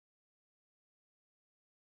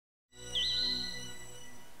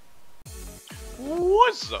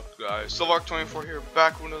What's up, guys? SilverHawk24 here,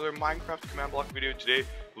 back with another Minecraft command block video. Today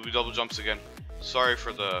will be double jumps again. Sorry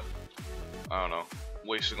for the,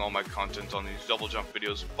 wasting all my content on these double jump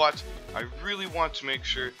videos, but I really want to make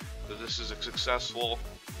sure that this is a successful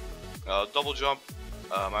double jump.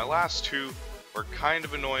 My last two were kind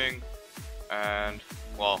of annoying, and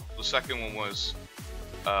well, the second one was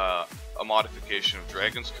a modification of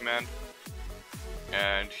Dragon's command,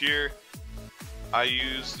 and here I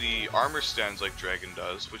use the armor stands like Dragon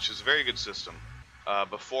does, which is a very good system.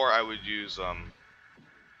 Before I would use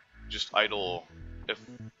just idle. If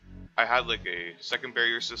I had like a second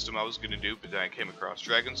barrier system I was gonna do, but then I came across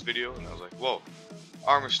Dragon's video and I was like, whoa,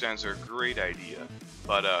 armor stands are a great idea.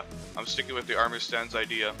 But I'm sticking with the armor stands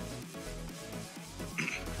idea.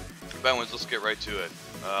 But anyways, let's get right to it.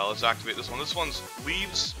 Let's activate this one. This one's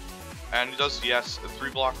leaves, and it does, yes, a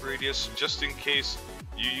 3-block radius, just in case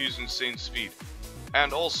you use insane speed.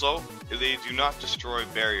 And also, they do not destroy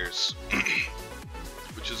barriers,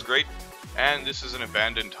 which is great. And this is an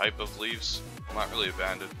abandoned type of leaves. Well, not really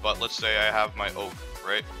abandoned, but let's say I have my oak,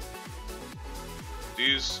 right?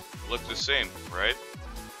 These look the same, right?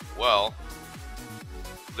 Well,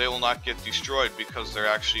 they will not get destroyed because they're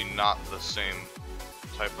actually not the same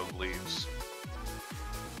type of leaves.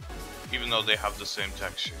 Even though they have the same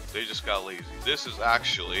texture, they just got lazy. This is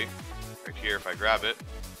actually, right here if I grab it,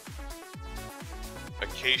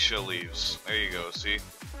 acacia leaves. There you go, see?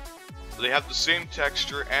 They have the same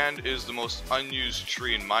texture and is the most unused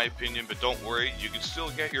tree in my opinion, but don't worry, you can still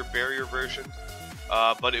get your barrier version,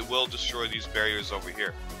 but it will destroy these barriers over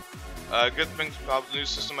here. Good thing about the new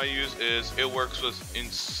system I use is it works with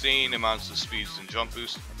insane amounts of speeds and jump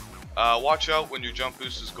boost. Watch out when your jump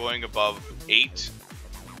boost is going above 8,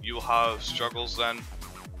 you'll have struggles then,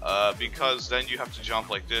 because then you have to jump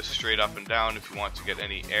like this straight up and down if you want to get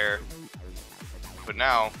any air. But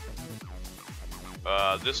now,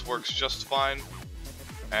 this works just fine,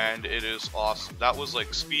 and it is awesome. That was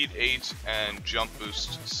like speed 8 and jump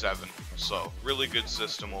boost 7, so really good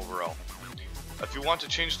system overall. If you want to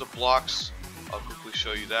change the blocks, I'll quickly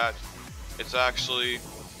show you that. It's actually,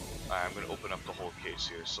 I'm going to open up the whole case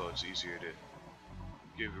here so it's easier to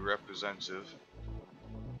give you representative.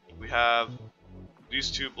 We have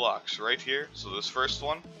these two blocks right here. So this first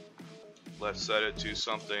one, let's set it to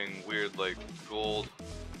something weird like gold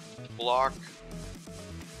block.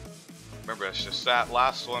 Remember, it's just that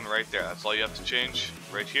last one right there. That's all you have to change.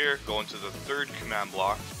 Right here, go into the third command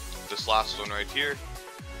block. This last one right here,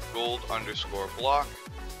 gold underscore block.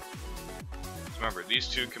 Remember, these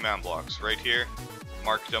two command blocks right here,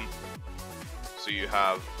 mark them. So you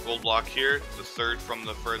have gold block here, the third from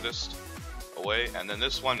the furthest away, and then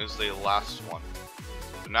this one is the last one.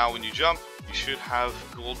 But now when you jump, you should have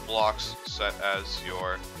gold blocks set as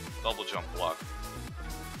your double jump block.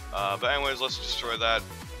 But anyways, let's destroy that.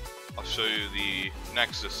 I'll show you the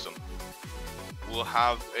next system. We'll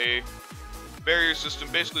have a barrier system,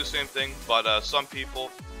 basically the same thing, but some people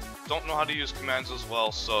don't know how to use commands as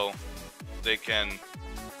well, so they can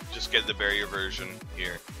just get the barrier version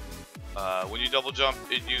here. When you double jump,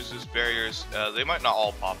 it uses barriers. They might not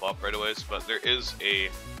all pop up right away, but there is a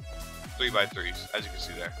 3x3s, as you can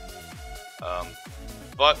see there.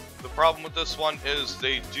 But the problem with this one is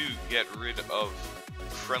they do get rid of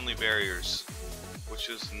friendly barriers, which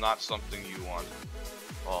is not something you want.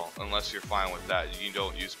 Well, unless you're fine with that, you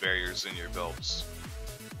don't use barriers in your builds.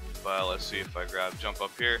 But let's see if I jump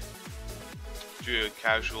up here, do a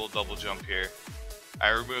casual double jump here. I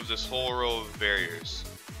remove this whole row of barriers.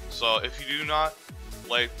 So if you do not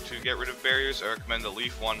like to get rid of barriers, I recommend the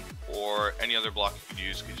leaf one or any other block you can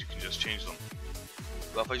use because you can just change them.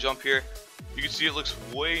 But if I jump here, you can see it looks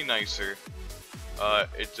way nicer.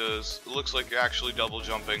 It looks like you're actually double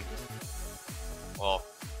jumping. Well,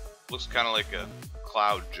 looks kind of like a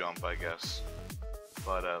cloud jump, I guess.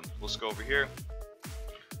 But let's go over here.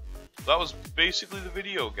 That was basically the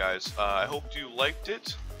video, guys. I hope you liked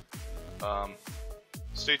it.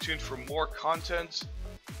 Stay tuned for more content,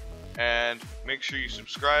 and make sure you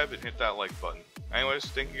subscribe and hit that like button. Anyways,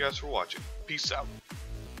 thank you guys for watching. Peace out.